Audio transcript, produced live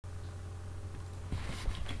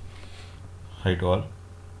Hi to all.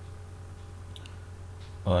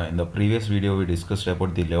 In the previous video we discussed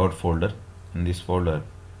about the layout folder. In this folder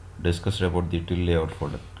discussed about the till layout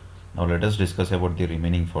folder. Now let us discuss about the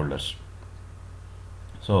remaining folders.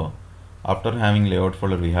 So after having layout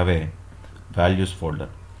folder we have a values folder.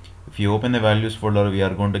 If you open the values folder we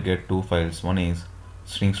are going to get two files. One is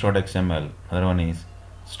strings.xml, other one is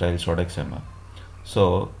styles.xml.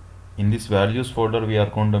 So in this values folder we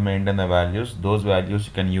are going to maintain the values. Those values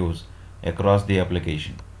you can use across the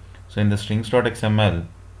application. So in the strings.xml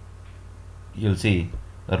you'll see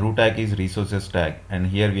the root tag is resources tag, and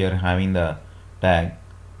here we are having the tag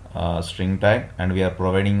string tag, and we are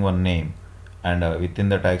providing one name, and within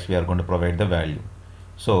the tags we are going to provide the value.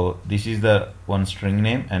 So this is the one string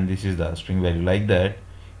name and this is the string value. Like that,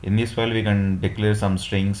 in this file we can declare some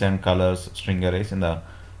strings and colors, string arrays. In the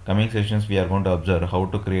coming sessions we are going to observe how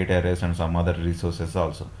to create arrays and some other resources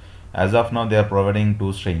also. As of now they are providing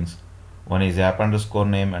two strings. One is app underscore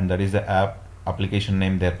name, and that is the app application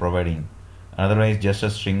name they are providing. Another one is just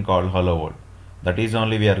a string called hello world. That is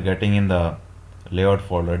only we are getting in the layout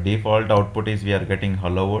folder. Default output is we are getting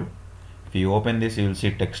hello world. If you open this you will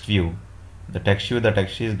see text view. The text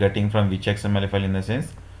is getting from which XML file? In the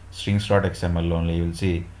sense strings.xml only. You will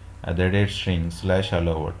see the string /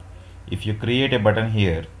 hello world. If you create a button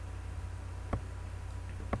here,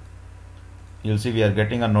 you will see we are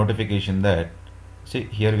getting a notification that, see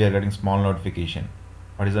here we are getting small notification.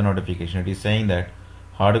 What is the notification? It is saying that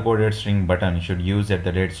hard-coded string button should use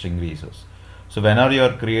 @string resource. So whenever you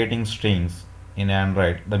are creating strings in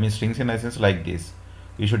Android, that means strings in essence like this,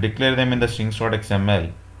 you should declare them in the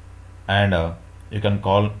strings.xml, and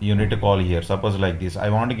you need to call here. Suppose like this, I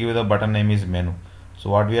want to give the button name is menu.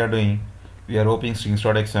 So what we are doing, we are opening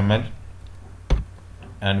strings.xml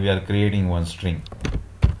and we are creating one string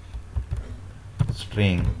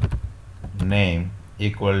name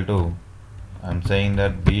equal to, I'm saying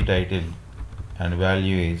that b title, and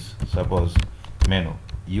value is suppose menu.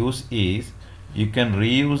 Use is, you can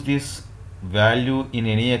reuse this value in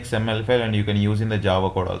any XML file and you can use in the Java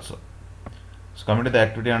code also. So coming to the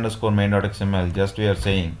activity underscore main.xml, just we are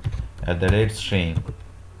saying @string,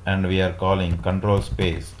 and we are calling control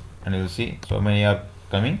space, and you will see so many are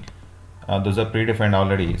coming. Those are predefined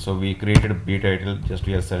already. So we created b title, just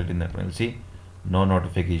we are selecting that one. You will see no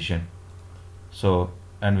notification. So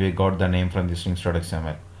and we got the name from the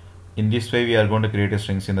strings.xml. In this way we are going to create a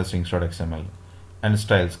strings in the strings.xml. And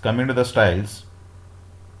styles, coming to the styles,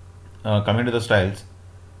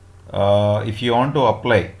 if you want to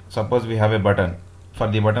apply, suppose we have a button. For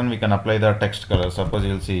the button we can apply the text color. Suppose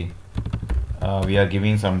you will see we are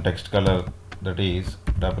giving some text color, that is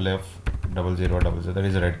FF0000, that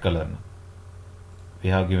is a red color. We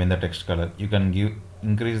have given the text color. You can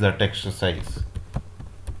increase the text size.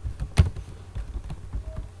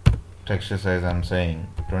 I'm saying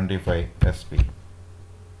 25 sp.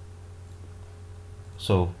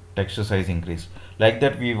 So text size increased. Like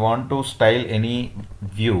that, we want to style any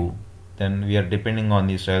view, then we are depending on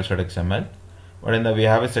the styles.xml. But we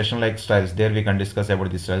have a session like styles, there we can discuss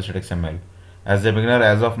about the styles.xml. As a beginner,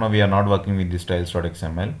 as of now we are not working with the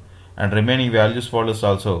styles.xml. And remaining values folders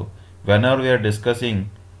also, whenever we are discussing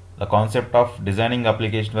the concept of designing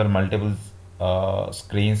application for multiple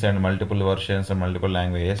screens and multiple versions and multiple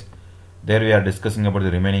languages, there we are discussing about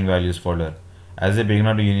the remaining values folder. As a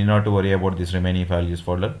beginner you need not to worry about this remaining values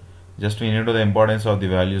folder. Just we need to know the importance of the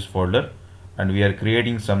values folder, and we are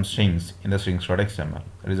creating some strings in the strings.xml.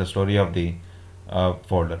 That is the story of the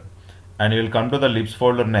folder. And we will come to the libs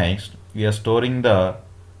folder next. We are storing the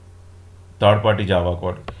third-party Java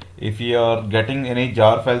code. If you are getting any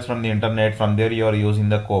jar files from the internet, from there you are using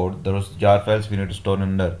the code, those jar files we need to store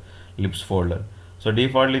in the libs folder. So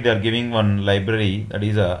defaultly they are giving one library, that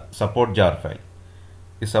is a support jar file.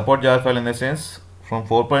 The support jar file, in the sense from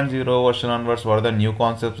 4.0 version onwards, what are the new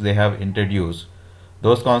concepts they have introduced,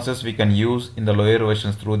 those concepts we can use in the lower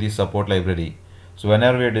versions through the support library. So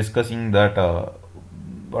whenever we are discussing that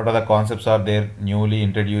what are the concepts are there newly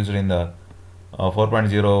introduced in the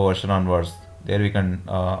 4.0 version onwards, there we can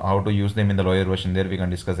how to use them in the lower version, there we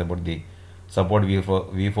can discuss about the support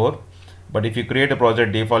v4. But if you create a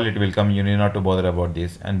project, default it will come, you need not to bother about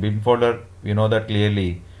this. And bin folder, we know that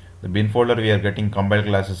clearly the bin folder we are getting compile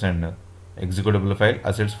classes and executable file.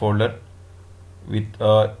 Assets folder, with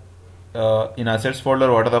in assets folder,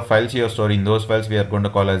 what are the files you are storing? Those files we are going to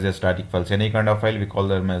call as a static files. Any kind of file we call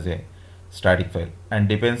them as a static file. And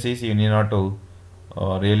dependencies, you need not to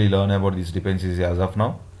really learn about these dependencies as of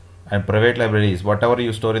now. And private libraries, whatever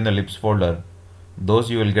you store in the libs folder, those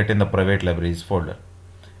you will get in the private libraries folder.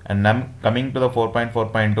 And now coming to the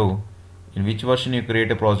 4.4.2, in which version you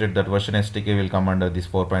create a project, that version SDK will come under this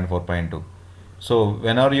 4.4.2. So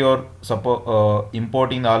whenever you're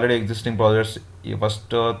importing the already existing projects, first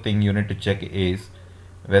thing you need to check is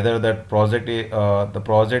whether that the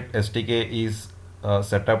project SDK is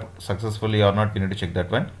set up successfully or not. We need to check that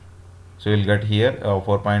one. So you'll get here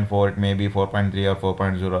 4.4, it may be 4.3 or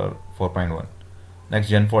 4.0 or 4.1. Next,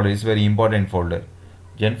 gen folder is very important folder.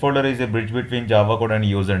 Gen folder is a bridge between Java code and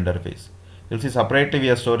user interface. You'll see separately we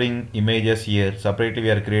are storing images here, separately we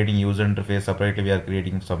are creating user interface, separately we are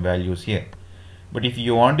creating some values here. But if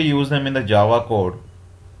you want to use them in the Java code,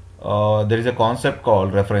 there is a concept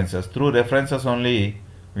called references. Through references only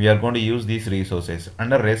we are going to use these resources.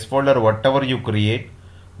 Under res folder, whatever you create,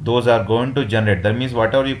 those are going to generate. That means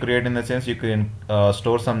whatever you create, in the sense you can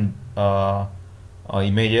store some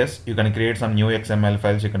images, you can create some new XML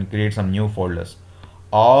files, you can create some new folders.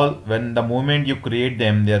 All, when the moment you create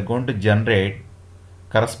them, they are going to generate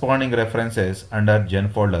corresponding references under gen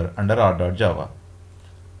folder under r.java.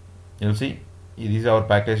 You'll see this is our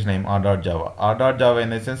package name r.java. R.java,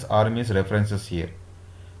 in essence, R means references here.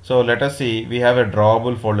 So let us see, we have a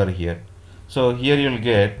drawable folder here. So here you'll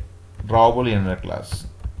get drawable inner class.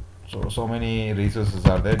 So many resources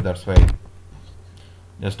are there, that's why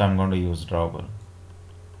just I'm going to use drawable.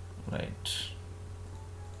 Right.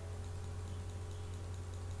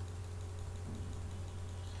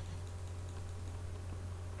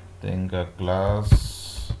 Think a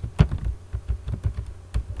class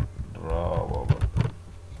drawable.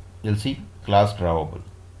 You'll see class drawable.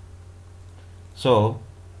 So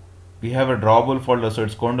we have a drawable folder, so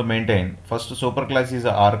it's going to maintain first superclass is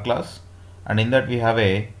a R class, and in that we have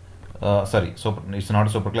a it's not a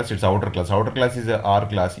superclass, it's outer class. Outer class is a R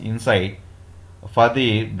class. Inside, for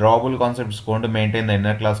the drawable concept, it's going to maintain the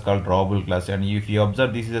inner class called drawable class. And if you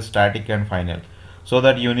observe, this is a static and final, so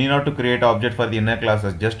that you need not to create object for the inner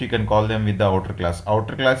classes, just you can call them with the outer class.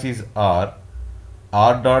 Outer class is R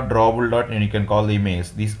dot drawable dot, and you can call the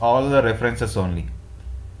image. These all the references only.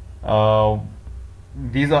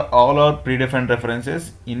 These are all our predefined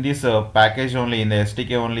references. In this package only, in the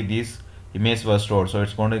SDK only, these images were stored, so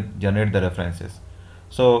it's going to generate the references.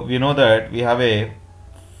 So we know that we have a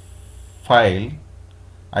file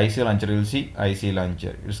IC launcher. You will see IC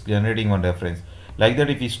launcher, it's generating one reference. Like that,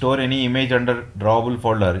 if you store any image under drawable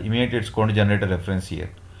folder, immediately it's going to generate a reference here.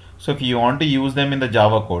 So if you want to use them in the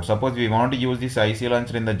Java code, suppose we want to use this IC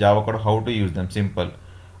launcher in the Java code, how to use them? Simple.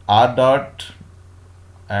 R dot,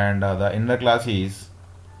 and the inner class is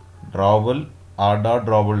drawable, r dot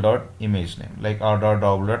drawable dot image name, like r dot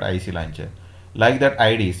drawable dot IC launcher. Like that,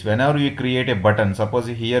 IDs, whenever we create a button, suppose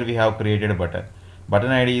here we have created a button.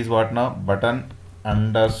 Button ID is what now? Button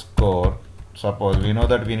underscore, suppose we know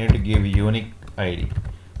that we need to give unique ID,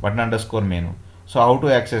 button underscore menu. So how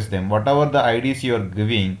to access them? Whatever the IDs you are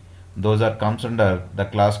giving, those are comes under the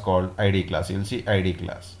class called ID class. You'll see ID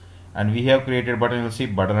class, and we have created button. You'll see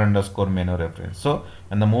button underscore menu reference. So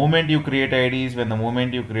when the moment you create IDs, when the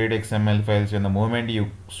moment you create XML files, when the moment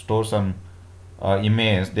you store some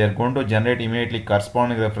image, they are going to generate immediately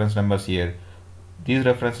corresponding reference numbers here. These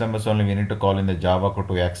reference numbers only we need to call in the Java code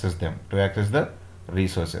to access them, to access the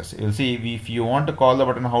resources. You'll see, if you want to call the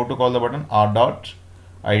button, how to call the button? R dot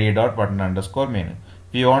ID dot button underscore menu.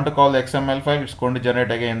 If you want to call the XML file, it's going to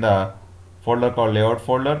generate again the folder called layout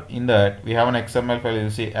folder. In that we have an XML file.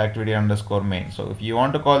 You'll see activity underscore main. So if you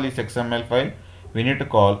want to call this XML file, we need to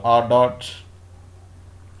call r dot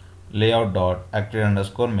layout dot activity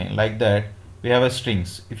underscore main. Like that, we have a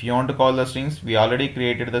strings. If you want to call the strings, we already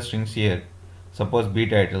created the strings here. Suppose b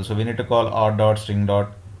title, so we need to call r dot string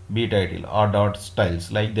dot b title, r dot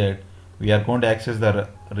styles. Like that, we are going to access the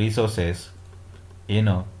resources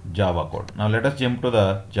in Java code. Now let us jump to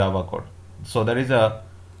the Java code. So there is a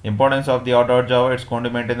importance of the r.java. It's going to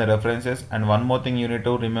maintain the references. And one more thing you need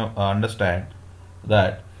to understand,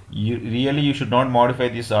 that you should not modify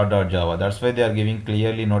this r.java. That's why they are giving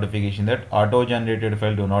clearly notification that auto generated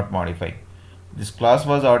file do not modify. This class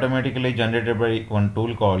was automatically generated by one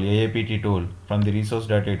tool called AAPT tool from the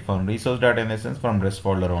resource.it, from resource.in, in essence from res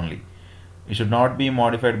folder only. It should not be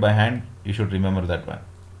modified by hand. You should remember that one.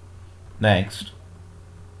 Next,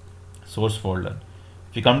 source folder.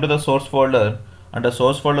 If you come to the source folder, under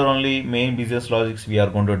source folder only main business logics we are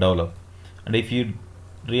going to develop. And if you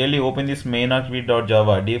really open this main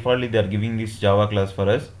activity.java, defaultly they are giving this Java class for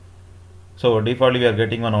us. So defaultly we are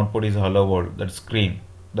getting one output is hello world, that screen.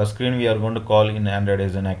 The screen we are going to call in Android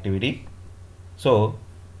as an activity. So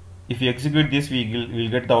if you execute this, we will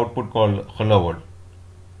get the output called hello world,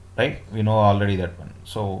 right? We know already that one.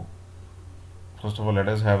 So first of all, let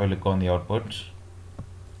us have a look on the output,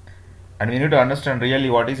 and we need to understand really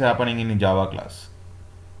what is happening in the Java class.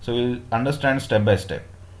 So we'll understand step by step.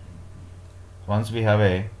 Once we have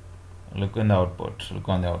a Look in the output. Look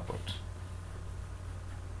on the output.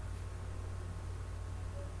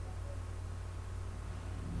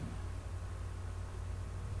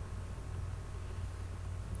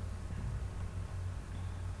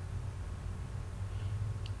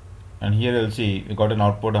 And here you'll see we got an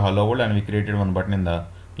output hello world and we created one button in the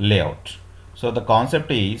layout. So the concept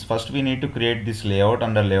is, first we need to create this layout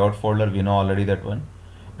under layout folder. We know already that one.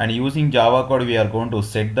 And using Java code we are going to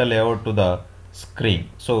set the layout to the screen.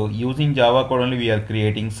 So using Java code only we are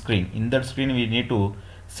creating screen. In that screen we need to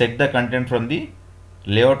set the content from the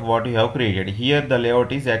layout what you have created. Here the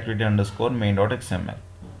layout is activity underscore main.xml.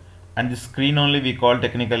 And the screen only we call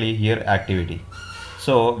technically here activity.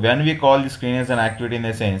 So when we call the screen as an activity, in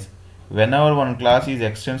a sense, whenever one class is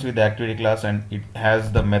extends with the activity class and it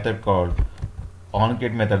has the method called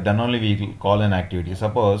onCreate method, then only we will call an activity.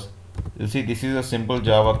 Suppose you see this is a simple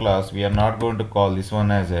Java class, we are not going to call this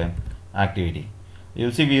one as an activity.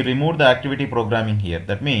 You'll see we remove the activity programming here.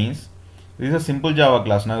 That means this is a simple Java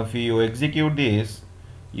class. Now if you execute this,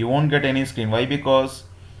 you won't get any screen. Why? Because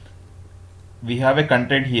we have a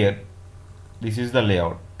content here. This is the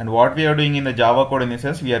layout, and what we are doing in the Java code, in this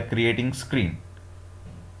sense, we are creating screen,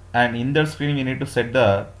 and in that screen we need to set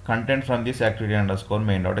the content from this activity underscore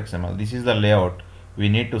main.xml. This is the layout we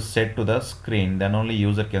need to set to the screen, then only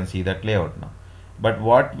user can see that layout now. But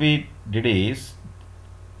what we did is,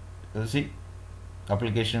 you see,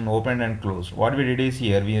 application opened and closed. What we did is,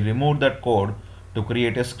 here we removed that code to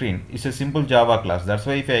create a screen. It's a simple Java class. That's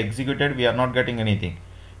why if I executed, we are not getting anything.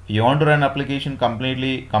 If you want to run application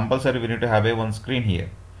completely compulsory, we need to have a one screen here.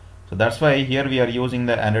 So that's why here we are using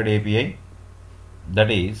the Android API. That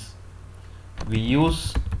is, we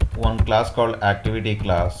use one class called activity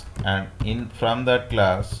class, and from that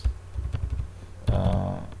class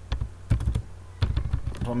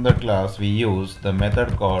we use the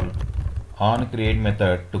method called onCreate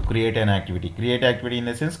method to create an activity. Create activity in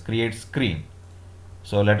the sense create screen.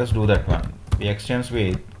 So let us do that one. We extends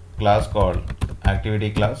with class called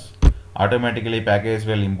activity class. Automatically package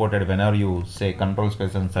will imported whenever you say control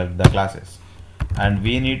space and select the classes. And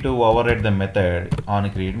we need to override the method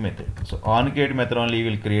onCreate method. So onCreate method only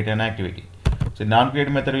will create an activity. So in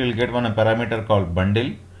onCreate method we will get one parameter called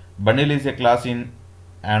bundle. Bundle is a class in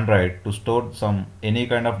Android to store any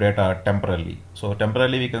kind of data temporarily. So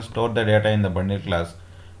temporarily we can store the data in the bundle class,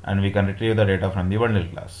 and we can retrieve the data from the bundle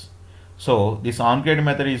class. So this onCreate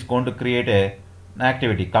method is going to create an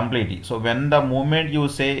activity completely. So when the moment you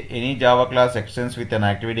say any Java class extends with an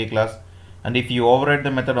activity class, and if you override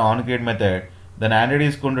the method onCreate method, then Android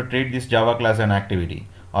is going to treat this Java class as an activity,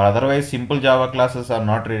 or otherwise simple Java classes are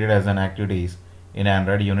not treated as an activities in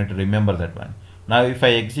Android. You need to remember that one. Now if I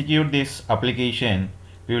execute this application,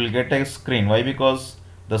 we will get a screen. Why? Because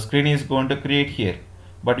the screen is going to create here,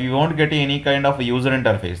 but we won't get any kind of user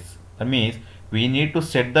interface. That means we need to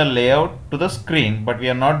set the layout to the screen, but we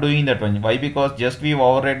are not doing that one. Why? Because just we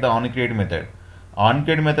override the onCreate method.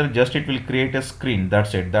 onCreate method just it will create a screen.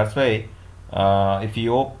 That's it. That's why if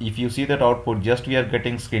you see that output, just we are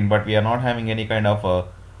getting screen, but we are not having any kind of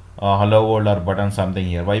hello world or button something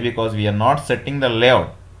here. Why? Because we are not setting the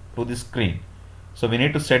layout to the screen. So we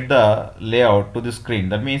need to set the layout to the screen.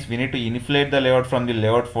 That means we need to inflate the layout from the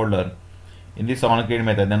layout folder in this onCreate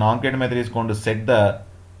method. Then onCreate method is going to set the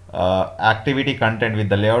activity content with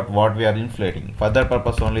the layout what we are inflating. For that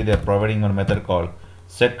purpose only they are providing a method called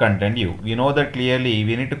set content u. We know that clearly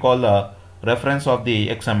we need to call the reference of the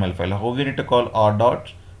XML file. How we need to call r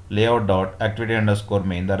dot layout dot activity underscore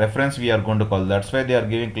main. The reference we are going to call. That's why they are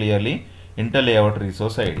giving clearly Intel layout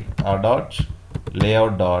resource ID r dot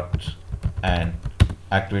layout dot and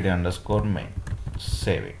activity underscore main.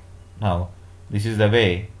 Save it. Now this is the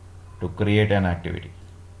way to create an activity.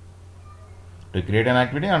 To create an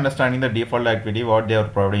activity, understanding the default activity what they are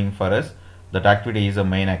providing for us, that activity is a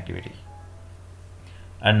main activity.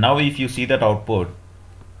 And now if you see that output,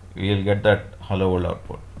 you will get that hello world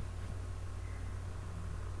output.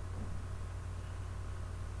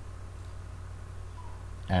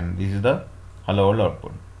 And this is the hello world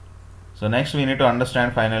output. So next we need to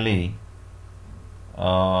understand finally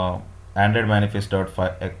Android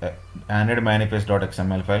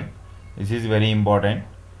manifest.xml file. This is very important,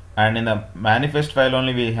 and in the manifest file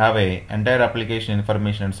only we have a entire application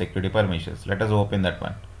information and security permissions. Let us open that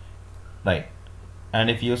one, right? And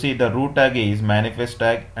if you see, the root tag is manifest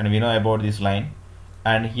tag, and we know about this line,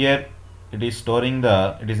 and here it is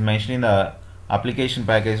mentioning the application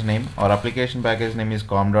package name. Our application package name is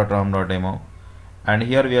com.rom.demo, and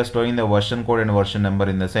here we are storing the version code and version number.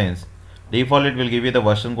 In the sense, default it will give you the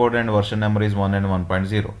version code and version number is 1 and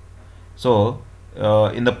 1.0. So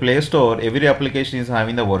in the Play Store every application is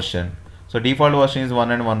having the version. So default version is 1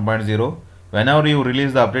 and 1.0. Whenever you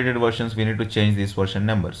release the updated versions, we need to change these version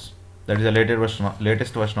numbers. That is the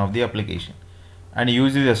latest version of the application. And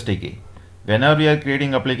use is SDK. Whenever we are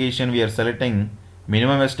creating application, we are selecting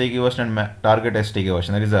minimum SDK version and target SDK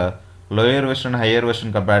version. There is a lower version, higher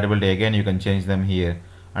version compatibility. Again, you can change them here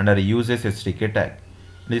under uses SDK tag.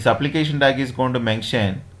 This application tag is going to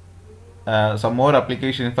mention some more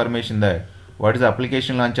application information there. What is the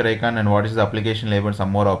application launcher icon and what is the application label,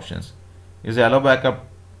 some more options. Is the allow backup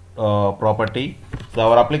property. So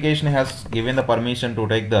our application has given the permission to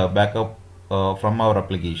take the backup from our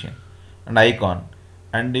application and icon.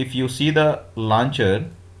 And if you see the launcher,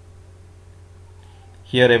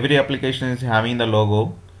 here every application is having the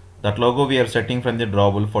logo. That logo we are setting from the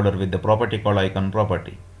drawable folder with the property called icon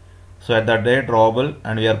property. So at that date drawable,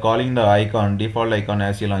 and we are calling the icon default icon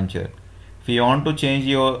as a launcher. If you want to change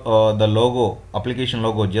your the logo, application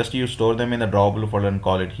logo, just you store them in the drawable folder and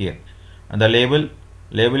call it here. And the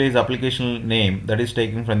label is application name, that is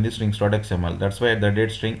taken from the strings.xml. That's why at the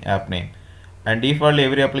date string app name. And default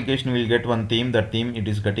every application will get one theme. That theme it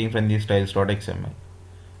is getting from the styles.xml.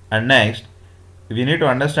 And next, we need to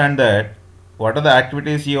understand that what are the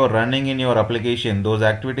activities you are running in your application. Those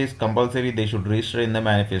activities compulsory they should register in the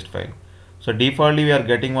manifest file. So defaultly we are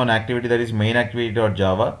getting one activity, that is main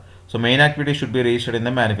activity.java. So main activity should be registered in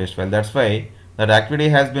the manifest file. That's why that activity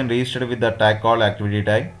has been registered with the tag called activity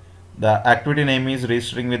tag. The activity name is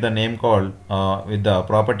registering with the name called with the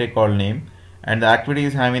property called name, and the activity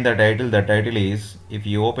is having the title. The title is, if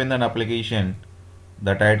you open an application,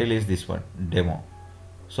 the title is this one, demo.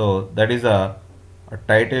 So that is a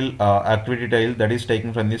title, activity title, that is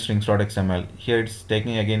taken from the strings.xml. Here it's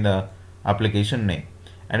taking again the application name.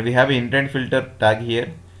 And we have an intent filter tag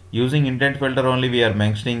here. Using intent filter only we are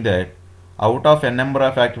mentioning that out of a number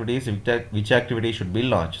of activities, which activity should be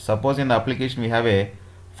launched. Suppose in the application we have a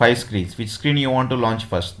 5 screens, which screen you want to launch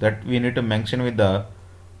first, that we need to mention with the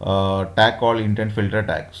tag called intent filter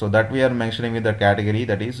tag. So that we are mentioning with the category,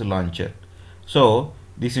 that is launcher. So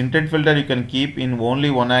this intent filter you can keep in only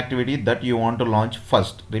one activity that you want to launch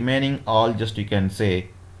first. Remaining all just you can say,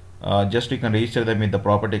 just you can register them with the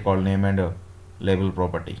property called name and label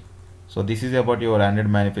property. So this is about your Android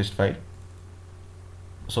manifest file.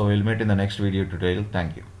 So we'll meet in the next video tutorial.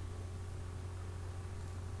 Thank you.